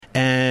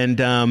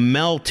and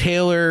Mel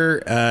Taylor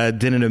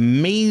did an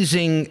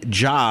amazing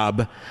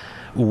job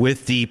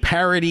with the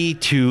parody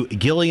to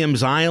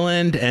Gilliam's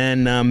Island.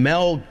 And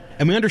Mel,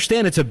 and we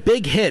understand it's a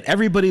big hit.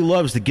 Everybody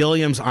loves the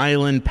Gilliam's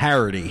Island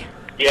parody.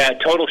 Yeah,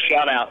 total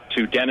shout out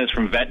to Dennis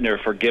from Ventnor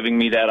for giving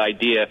me that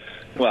idea.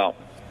 Well,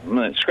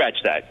 scratch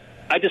that.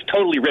 I just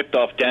totally ripped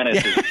off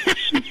Dennis.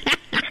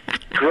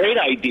 Great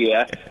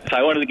idea. So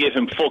I wanted to give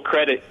him full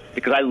credit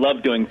because I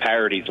love doing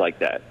parodies like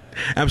that.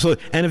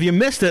 Absolutely. And if you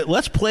missed it,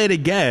 let's play it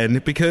again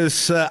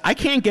because I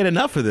can't get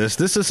enough of this.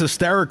 This is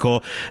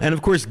hysterical. And,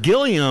 of course,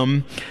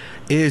 Gilliam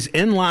is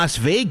in Las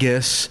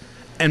Vegas,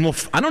 and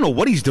I don't know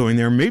what he's doing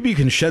there. Maybe you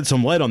can shed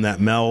some light on that,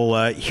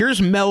 Mel.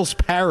 Here's Mel's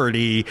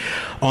parody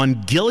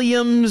on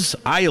Gilliam's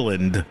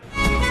Island.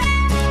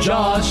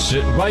 Just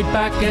sit right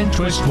back and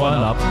twist one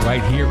up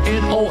right here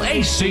in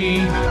OAC.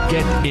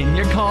 Get in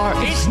your car,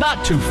 it's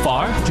not too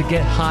far to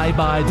get high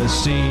by the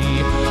sea.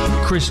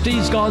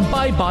 Christie's gone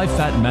bye-bye,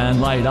 fat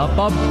man, light up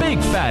a big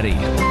fatty.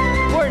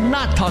 We're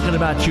not talking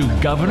about you,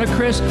 Governor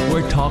Chris,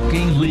 we're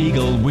talking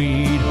legal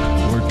weed.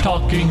 We're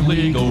talking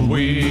legal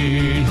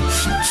weed.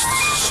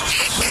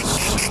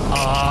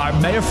 Our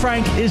Mayor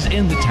Frank is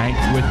in the tank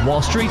with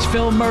Wall Street's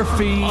Phil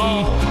Murphy.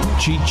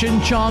 Cheech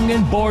and Chong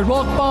and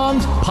Boardwalk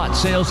Bongs. Pot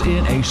sales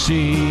in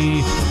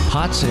AC.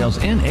 Pot sales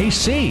in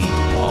AC.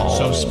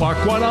 So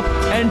spark one up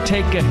and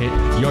take a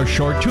hit. You're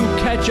sure to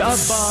catch a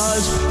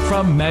buzz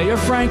from Mayor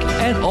Frank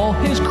and all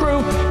his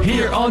crew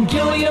here on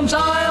Gilliam's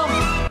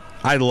Isle.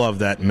 I love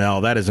that,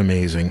 Mel. That is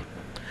amazing.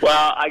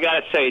 Well, I got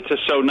to say, it's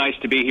just so nice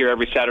to be here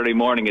every Saturday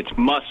morning. It's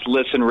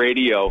must-listen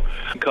radio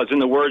because, in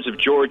the words of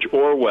George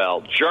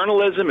Orwell,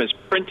 journalism is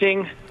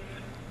printing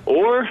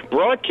or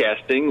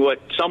broadcasting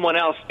what someone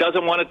else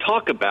doesn't want to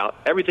talk about.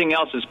 Everything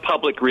else is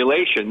public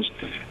relations,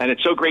 and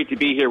it's so great to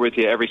be here with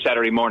you every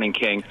Saturday morning,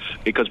 King,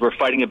 because we're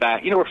fighting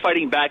back. We're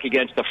fighting back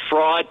against the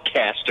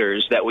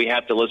fraudcasters that we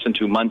have to listen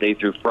to Monday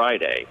through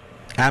Friday.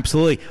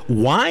 Absolutely.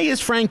 Why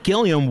is Frank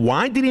Gilliam,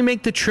 why did he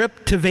make the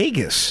trip to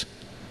Vegas?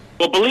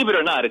 Well, believe it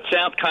or not, it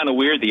sounds kind of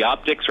weird. The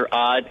optics are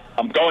odd.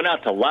 I'm going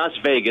out to Las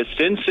Vegas,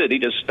 Sin City,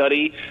 to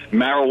study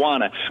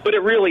marijuana. But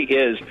it really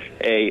is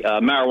a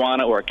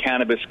marijuana or a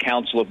cannabis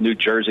council of New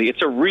Jersey.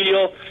 It's a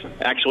real,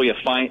 actually a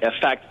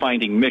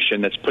fact-finding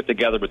mission that's put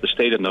together with the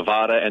state of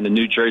Nevada and the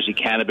New Jersey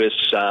Cannabis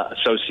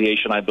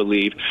Association, I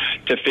believe,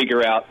 to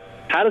figure out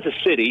how does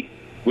a city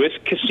with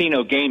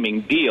casino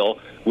gaming deal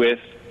with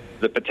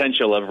the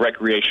potential of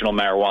recreational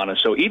marijuana.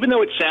 So even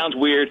though it sounds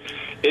weird,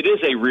 it is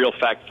a real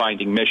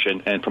fact-finding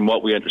mission, and from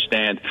what we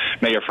understand,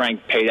 Mayor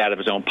Frank paid out of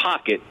his own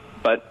pocket.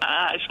 But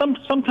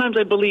sometimes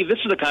I believe this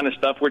is the kind of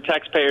stuff where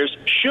taxpayers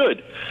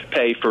should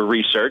pay for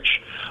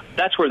research.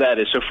 That's where that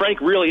is. So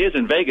Frank really is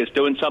in Vegas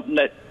doing something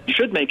that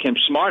should make him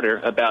smarter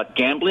about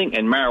gambling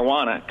and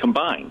marijuana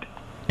combined.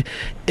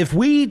 If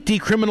we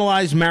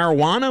decriminalize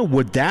marijuana,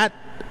 would that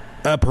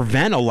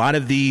prevent a lot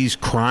of these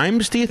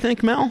crimes, do you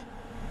think, Mel?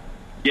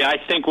 Yeah,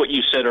 I think what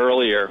you said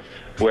earlier,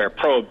 where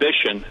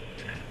prohibition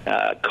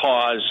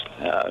caused,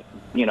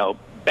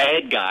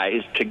 bad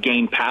guys to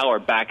gain power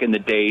back in the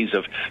days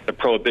of the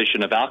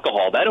prohibition of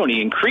alcohol, that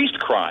only increased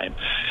crime.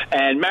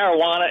 And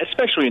marijuana,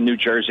 especially in New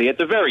Jersey, at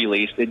the very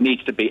least, it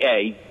needs to be,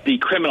 A,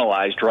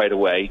 decriminalized right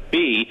away.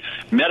 B,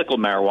 medical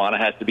marijuana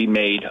has to be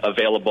made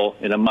available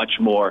in a much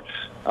more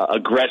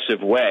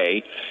aggressive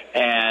way.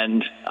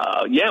 And,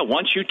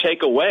 once you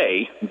take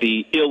away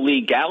the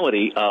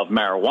illegality of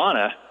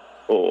marijuana,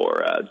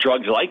 or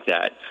drugs like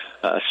that.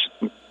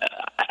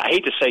 I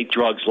hate to say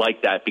drugs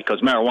like that because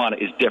marijuana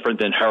is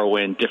different than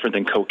heroin, different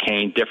than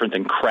cocaine, different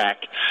than crack.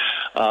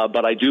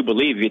 But I do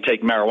believe if you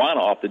take marijuana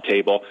off the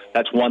table,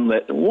 that's one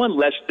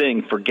less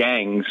thing for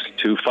gangs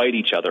to fight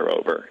each other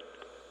over.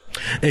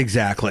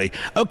 Exactly.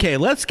 Okay,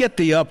 let's get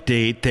the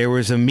update. There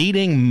was a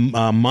meeting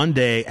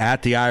Monday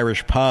at the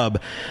Irish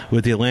Pub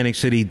with the Atlantic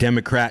City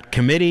Democrat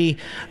Committee.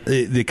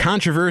 The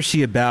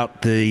controversy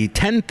about the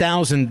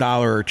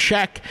 $10,000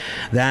 check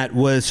that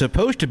was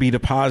supposed to be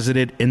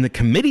deposited in the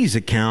committee's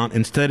account.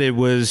 Instead, it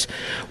was...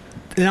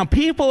 Now,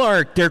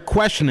 they're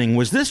questioning,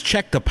 was this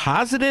check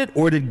deposited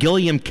or did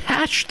Gilliam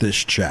cash this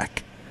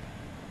check?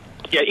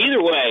 Yeah,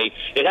 either way,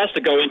 it has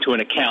to go into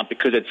an account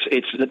because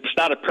it's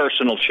not a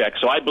personal check.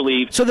 So I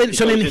believe. So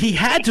then he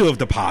had to have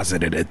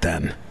deposited it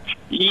then.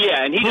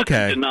 Yeah, and he just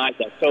denied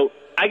that. So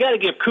I got to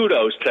give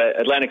kudos to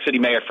Atlantic City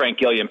Mayor Frank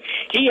Gilliam.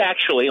 He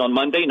actually on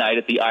Monday night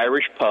at the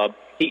Irish Pub,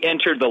 he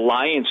entered the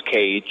Lions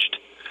cage,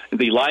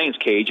 and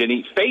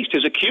he faced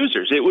his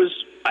accusers.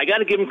 I got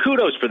to give him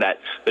kudos for that.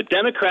 The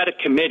Democratic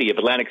Committee of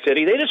Atlantic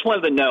City, they just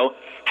wanted to know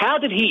how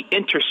did he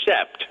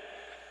intercept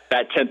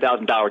that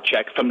 $10,000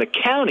 check from the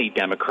county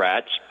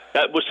Democrats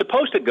that was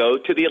supposed to go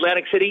to the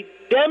Atlantic City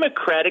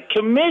Democratic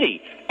Committee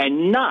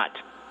and not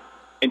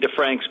into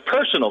Frank's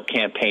personal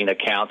campaign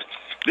account.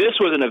 This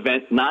was an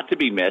event not to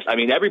be missed. I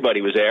mean,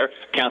 everybody was there.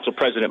 Council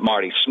President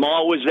Marty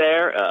Small was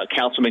there.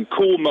 Councilman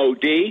Cool Mo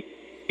D.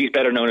 He's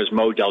better known as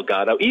Mo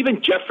Delgado.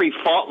 Even Jeffrey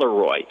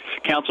Fauntleroy,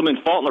 Councilman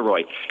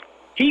Fauntleroy.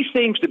 He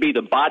seems to be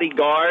the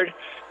bodyguard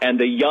and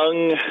the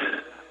young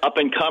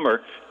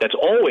up-and-comer that's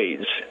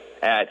always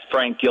at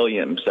Frank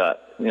Gilliam's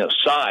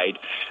side.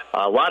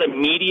 A lot of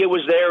media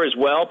was there as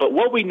well, but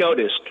what we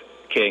noticed,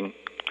 King,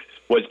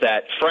 was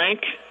that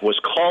Frank was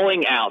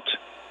calling out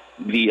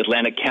the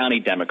Atlantic County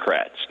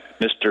Democrats,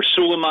 Mr.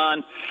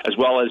 Suleiman, as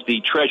well as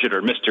the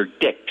treasurer, Mr.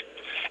 Dick.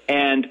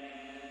 And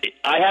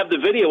I have the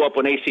video up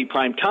on AC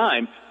Prime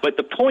Time, but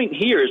the point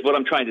here is what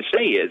I'm trying to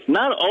say is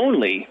not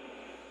only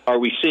are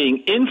we seeing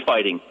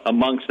infighting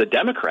amongst the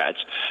Democrats,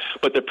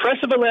 but the press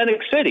of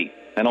Atlantic City,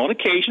 and on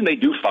occasion they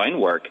do fine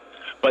work,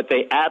 but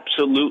they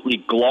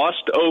absolutely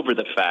glossed over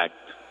the fact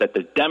that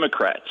the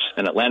Democrats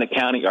in Atlantic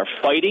County are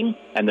fighting,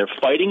 and they're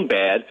fighting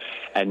bad,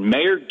 and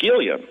Mayor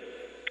Gilliam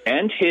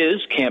and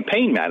his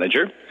campaign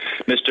manager,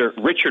 Mr.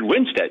 Richard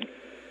Winstead,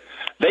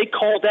 they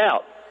called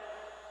out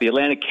the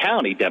Atlantic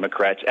County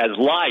Democrats as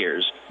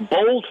liars,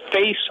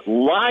 bold-faced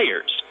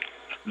liars.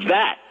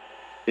 That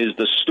is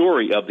the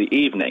story of the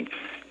evening,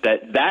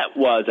 that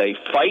was a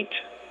fight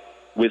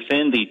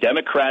within the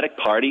Democratic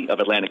Party of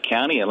Atlantic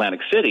County, Atlantic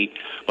City,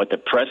 but the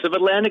press of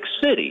Atlantic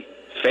City,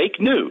 fake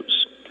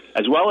news,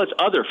 as well as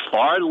other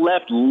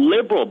far-left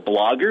liberal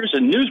bloggers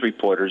and news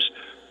reporters,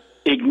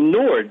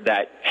 ignored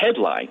that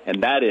headline,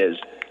 and that is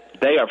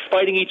they are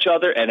fighting each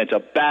other, and it's a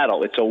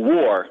battle, it's a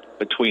war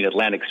between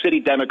Atlantic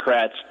City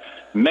Democrats,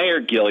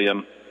 Mayor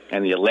Gilliam,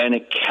 and the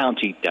Atlantic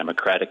County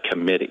Democratic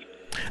Committee.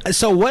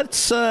 So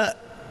what's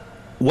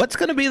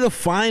going to be the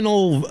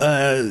final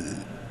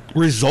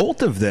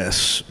result of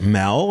this,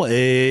 Mel?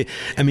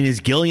 Is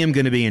Gilliam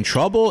going to be in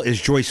trouble? Is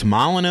Joyce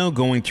Molyneux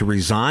going to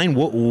resign?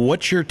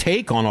 What's your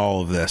take on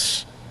all of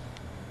this?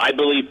 I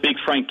believe Big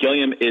Frank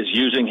Gilliam is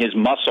using his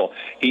muscle.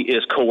 He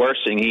is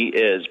coercing. He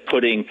is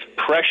putting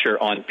pressure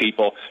on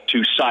people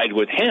to side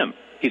with him.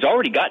 He's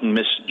already gotten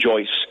Miss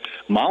Joyce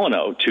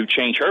Molyneux to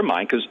change her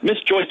mind, because Miss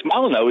Joyce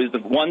Molyneux is the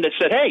one that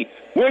said, hey,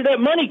 where'd that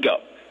money go?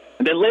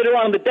 And then later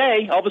on in the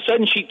day, all of a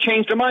sudden she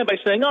changed her mind by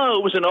saying, oh,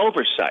 it was an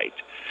oversight.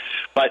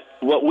 But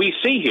what we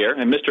see here,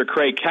 and Mr.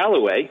 Craig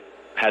Calloway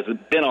has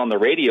been on the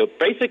radio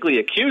basically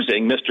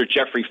accusing Mr.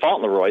 Jeffrey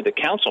Fauntleroy, the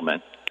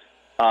councilman,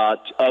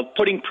 of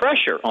putting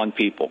pressure on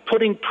people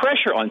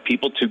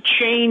to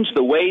change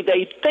the way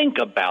they think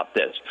about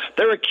this.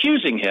 They're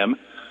accusing him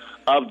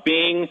of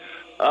being,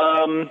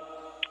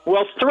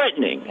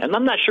 threatening. And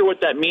I'm not sure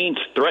what that means,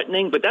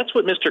 threatening, but that's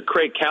what Mr.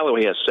 Craig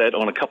Calloway has said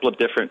on a couple of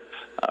different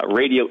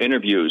radio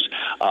interviews.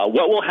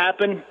 What will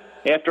happen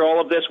after all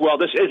of this? Well,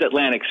 this is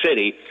Atlantic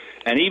City,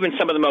 and even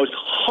some of the most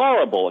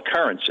horrible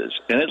occurrences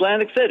in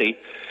Atlantic City,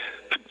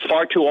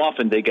 far too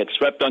often they get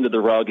swept under the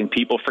rug and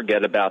people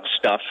forget about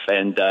stuff,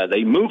 and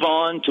they move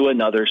on to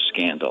another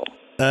scandal.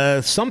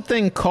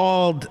 Something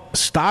called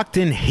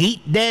Stockton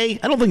Hate Day?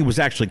 I don't think it was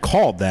actually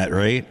called that,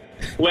 right?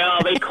 Well,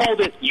 they called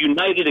it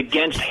United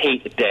Against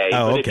Hate Day.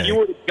 Oh, but okay.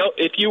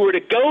 If you were to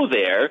go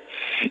there,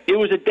 it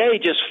was a day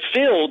just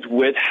filled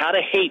with how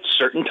to hate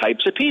certain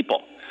types of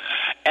people.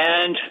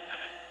 And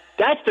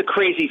that's the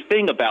crazy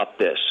thing about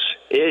this.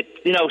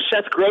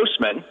 Seth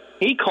Grossman,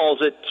 he calls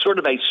it sort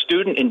of a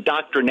student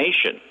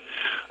indoctrination.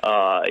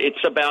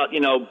 It's about,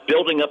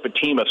 building up a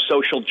team of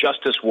social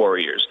justice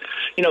warriors.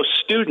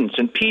 Students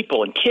and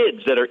people and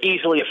kids that are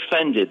easily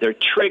offended. They're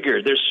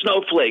triggered. They're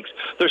snowflakes.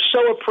 They're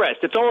so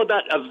oppressed. It's all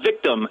about a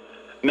victim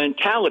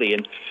mentality.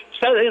 And,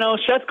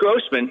 Seth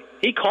Grossman,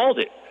 he called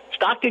it.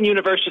 Stockton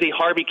University,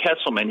 Harvey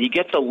Kesselman, he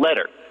gets a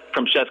letter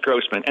from Seth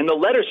Grossman. And the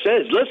letter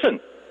says,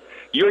 listen,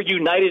 you're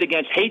United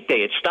Against Hate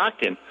Day at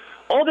Stockton.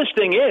 All this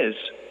thing is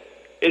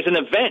an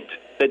event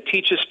that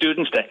teaches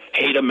students to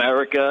hate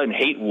America and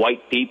hate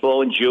white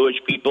people and Jewish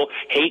people,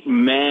 hate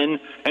men,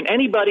 and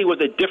anybody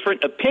with a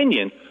different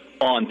opinion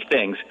on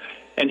things.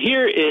 And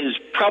here is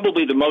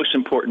probably the most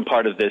important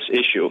part of this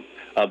issue,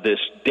 of this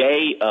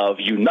day of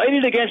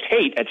United Against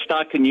Hate at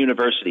Stockton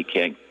University,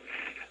 King.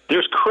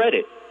 There's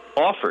credit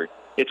offered.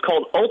 It's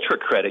called Ultra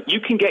Credit. You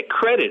can get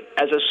credit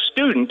as a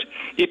student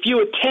if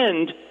you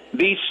attend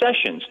these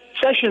sessions.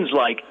 Sessions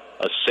like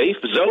a safe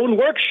zone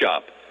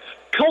workshop,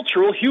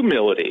 cultural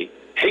humility,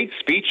 hate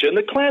speech in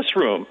the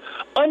classroom,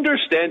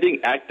 understanding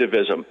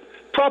activism,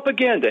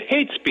 propaganda,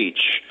 hate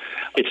speech.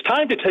 It's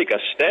time to take a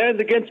stand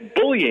against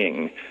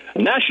bullying,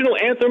 national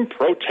anthem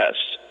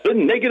protests, the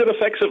negative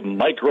effects of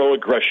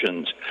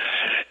microaggressions,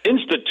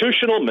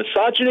 institutional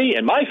misogyny,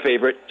 and my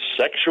favorite,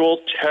 sexual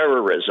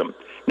terrorism.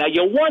 Now,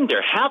 you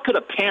wonder, how could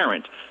a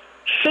parent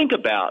think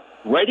about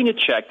writing a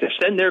check to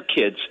send their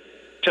kids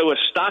to a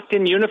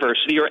Stockton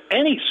University or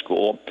any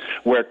school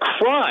where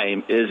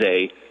crime is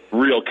a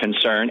real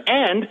concern,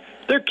 and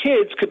their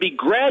kids could be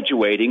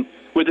graduating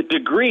with a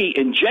degree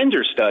in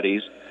gender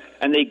studies,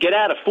 and they get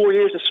out of 4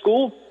 years of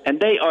school, and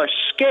they are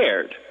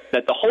scared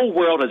that the whole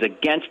world is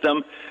against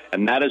them,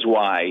 and that is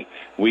why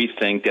we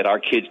think that our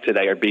kids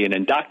today are being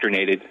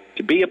indoctrinated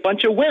to be a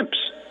bunch of wimps.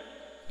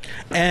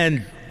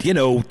 And,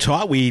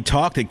 we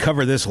talked and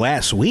covered this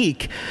last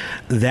week,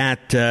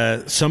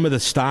 that some of the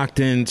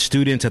Stockton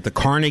students at the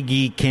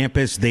Carnegie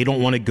campus, they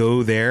don't want to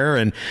go there.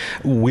 And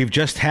we've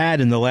just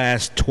had in the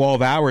last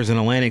 12 hours in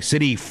Atlantic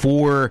City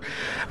 4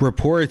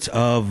 reports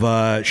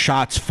of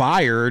shots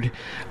fired.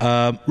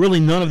 Really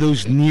none of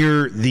those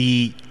near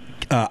the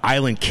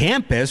Island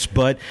campus,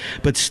 but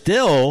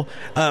still,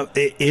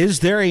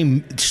 is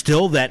there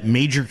still that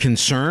major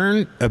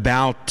concern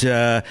about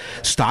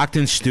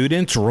Stockton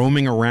students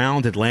roaming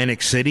around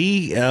Atlantic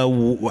City?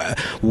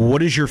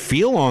 What is your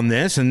feel on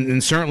this?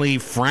 And certainly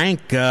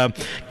Frank,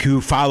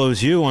 who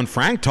follows you on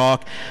Frank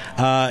Talk,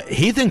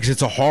 he thinks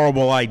it's a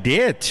horrible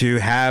idea to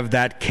have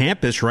that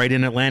campus right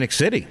in Atlantic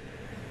City.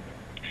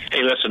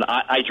 Hey, listen,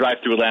 I drive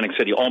through Atlantic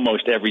City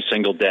almost every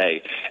single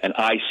day, and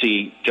I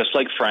see, just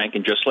like Frank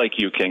and just like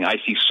you, King, I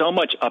see so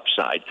much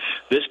upside.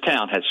 This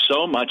town has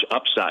so much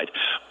upside,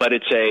 but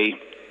it's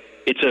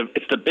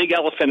the big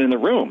elephant in the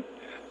room.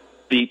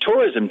 The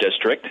tourism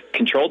district,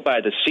 controlled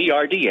by the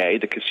CRDA,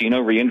 the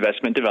Casino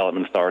Reinvestment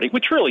Development Authority,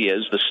 which really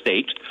is the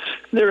state,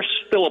 they're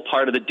still a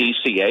part of the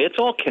DCA. It's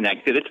all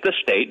connected. It's the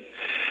state.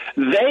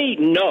 They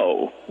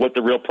know what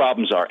the real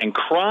problems are. And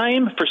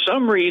crime, for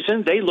some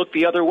reason, they look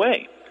the other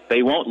way.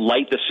 They won't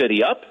light the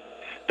city up.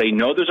 They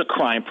know there's a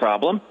crime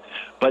problem,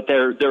 but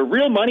their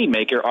real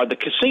moneymaker are the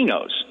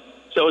casinos.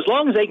 So as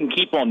long as they can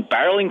keep on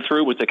barreling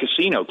through with the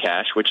casino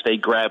cash, which they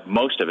grab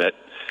most of it,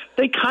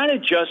 they kind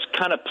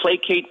of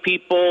placate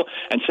people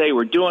and say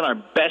we're doing our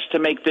best to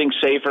make things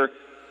safer.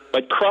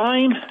 But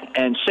crime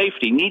and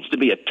safety needs to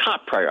be a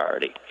top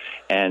priority.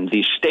 And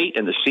the state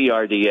and the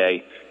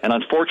CRDA, and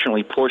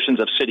unfortunately portions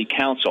of city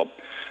council,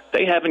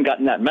 they haven't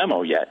gotten that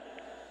memo yet.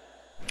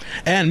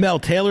 And Mel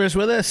Taylor is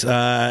with us.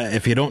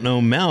 If you don't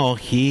know Mel,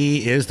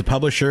 he is the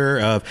publisher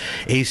of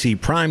AC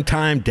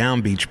Primetime,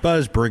 Down Beach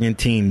Buzz,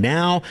 Brigantine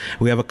Now.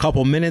 We have a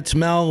couple minutes,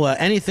 Mel.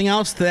 Anything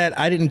else that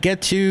I didn't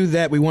get to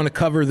that we want to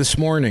cover this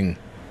morning?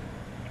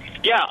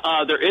 Yeah,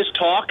 there is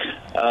talk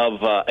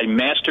of a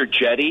master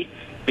jetty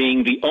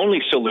being the only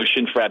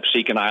solution for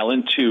Absecon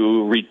Island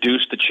to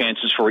reduce the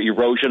chances for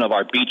erosion of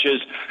our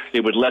beaches.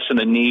 It would lessen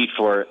the need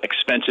for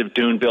expensive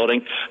dune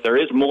building.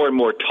 There is more and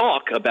more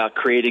talk about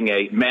creating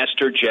a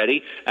master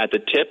jetty at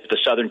the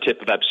southern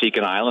tip of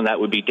Absecon Island.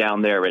 That would be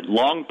down there at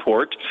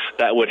Longport.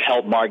 That would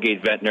help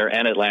Margate, Ventnor,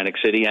 and Atlantic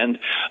City. And,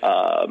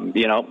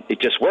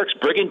 it just works.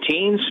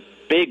 Brigantine's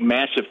big,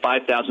 massive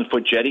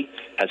 5,000-foot jetty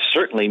has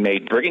certainly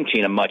made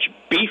Brigantine a much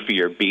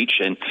beefier beach,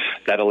 and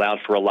that allowed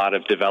for a lot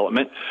of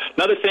development.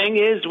 Another thing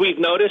is we've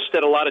noticed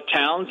that a lot of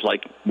towns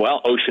like,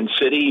 Ocean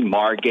City,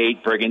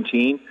 Margate,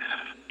 Brigantine,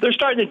 they're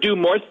starting to do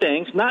more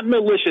things, not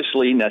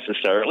maliciously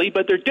necessarily,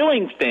 but they're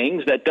doing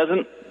things that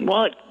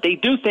they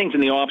do things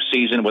in the off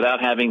season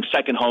without having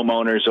second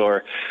homeowners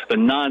or the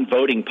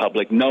non-voting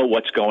public know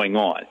what's going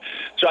on.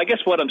 So I guess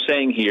what I'm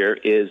saying here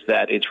is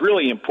that it's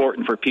really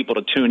important for people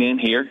to tune in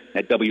here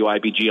at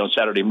WIBG on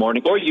Saturday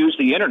morning or use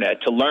the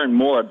internet to learn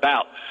more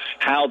about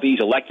how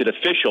these elected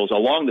officials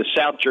along the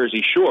South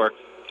Jersey shore,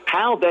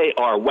 how they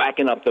are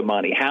whacking up the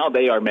money, how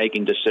they are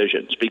making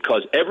decisions.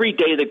 Because every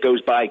day that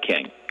goes by,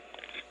 King,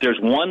 there's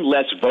one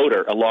less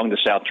voter along the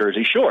South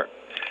Jersey shore.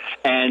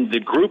 And the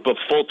group of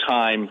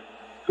full-time,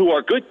 who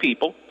are good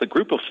people, the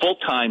group of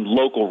full-time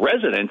local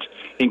residents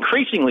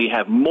increasingly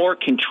have more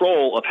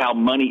control of how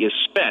money is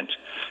spent.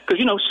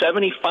 Because,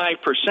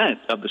 75%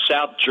 of the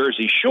South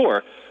Jersey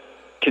shore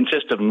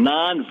consists of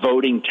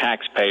non-voting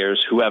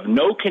taxpayers who have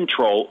no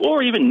control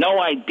or even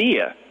no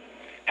idea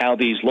how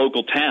these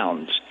local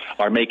towns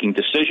are making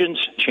decisions,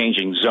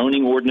 changing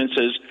zoning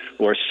ordinances,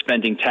 or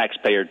spending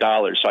taxpayer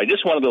dollars. So I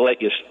just wanted to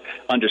let you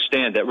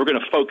understand that we're going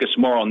to focus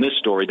more on this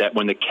story, that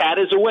when the cat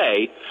is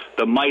away,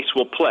 the mice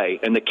will play.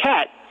 And the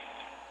cat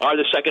are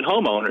the second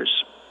homeowners,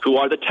 who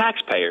are the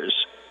taxpayers.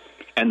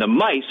 And the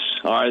mice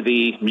are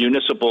the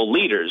municipal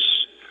leaders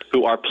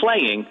who are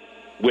playing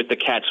with the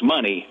cat's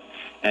money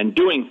and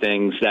doing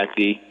things that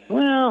the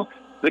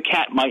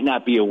cat might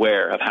not be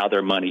aware of how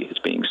their money is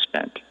being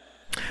spent.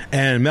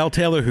 And Mel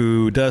Taylor,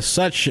 who does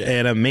such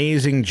an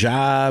amazing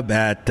job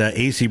at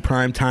AC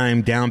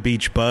Primetime, Down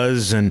Beach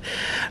Buzz, and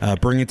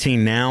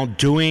Brigantine Now,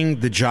 doing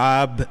the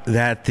job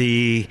that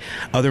the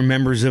other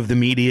members of the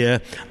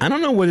media, I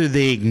don't know whether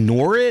they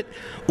ignore it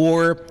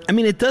or,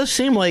 it does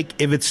seem like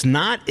if it's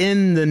not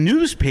in the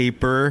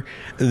newspaper,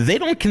 they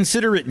don't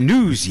consider it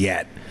news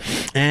yet.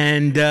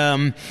 And,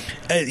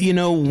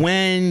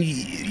 when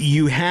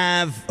you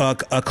have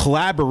a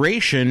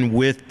collaboration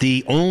with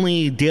the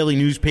only daily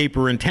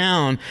newspaper in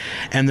town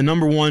and the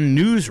number one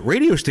news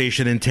radio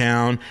station in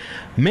town,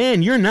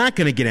 man, you're not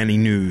going to get any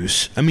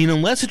news.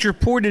 Unless it's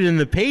reported in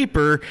the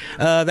paper,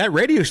 that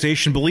radio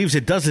station believes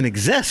it doesn't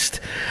exist.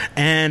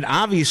 And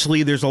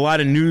obviously, there's a lot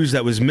of news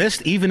that was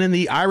missed, even in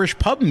the Irish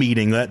pub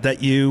meeting that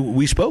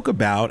we spoke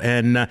about.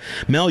 And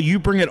Mel, you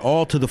bring it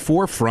all to the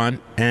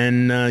forefront,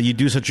 and you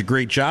do such a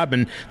great job.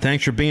 And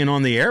thanks for being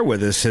on the air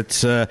with us.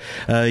 It's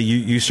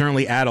you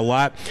certainly add a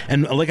lot.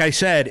 And like I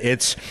said,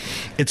 it's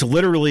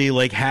literally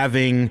like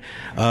having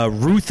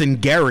Ruth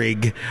and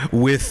Gehrig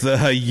with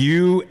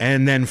you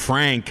and then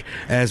Frank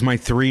as my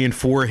 3 and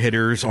 4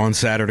 hitters on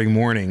Saturday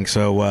morning.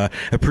 So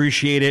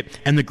appreciate it.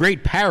 And the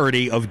great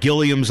parody of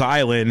Gilliam's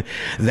Island,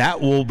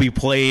 that will be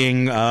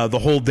playing the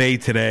whole day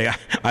today.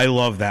 I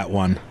love that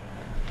one.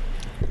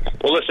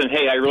 Well, listen,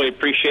 hey, I really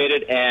appreciate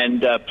it.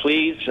 And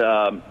please,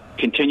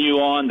 continue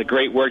on the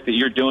great work that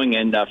you're doing.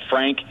 And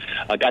Frank,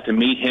 I got to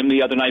meet him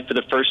the other night for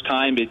the first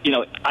time.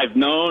 I've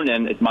known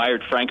and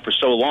admired Frank for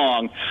so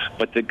long,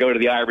 but to go to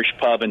the Irish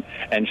Pub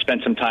and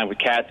spend some time with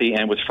Kathy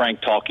and with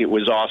Frank talk, it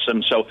was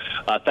awesome. So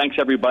thanks,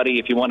 everybody.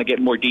 If you want to get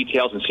more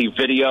details and see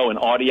video and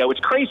audio, it's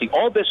crazy.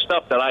 All this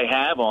stuff that I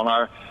have on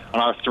our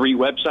 3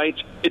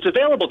 websites, it's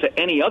available to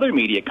any other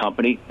media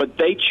company, but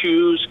they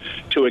choose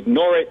to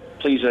ignore it.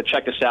 Please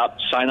check us out.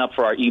 Sign up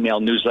for our email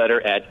newsletter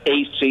at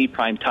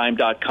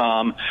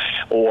acprimetime.com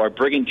or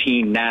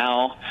Brigantine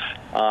Now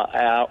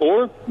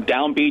or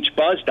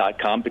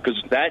downbeachbuzz.com,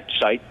 because that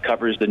site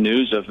covers the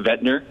news of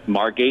Ventnor,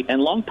 Margate, and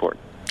Longport.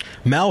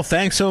 Mel,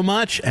 thanks so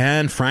much.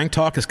 And Frank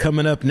Talk is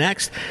coming up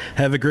next.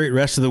 Have a great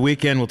rest of the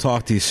weekend. We'll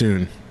talk to you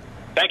soon.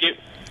 Thank you.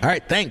 All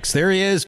right, thanks. There he is.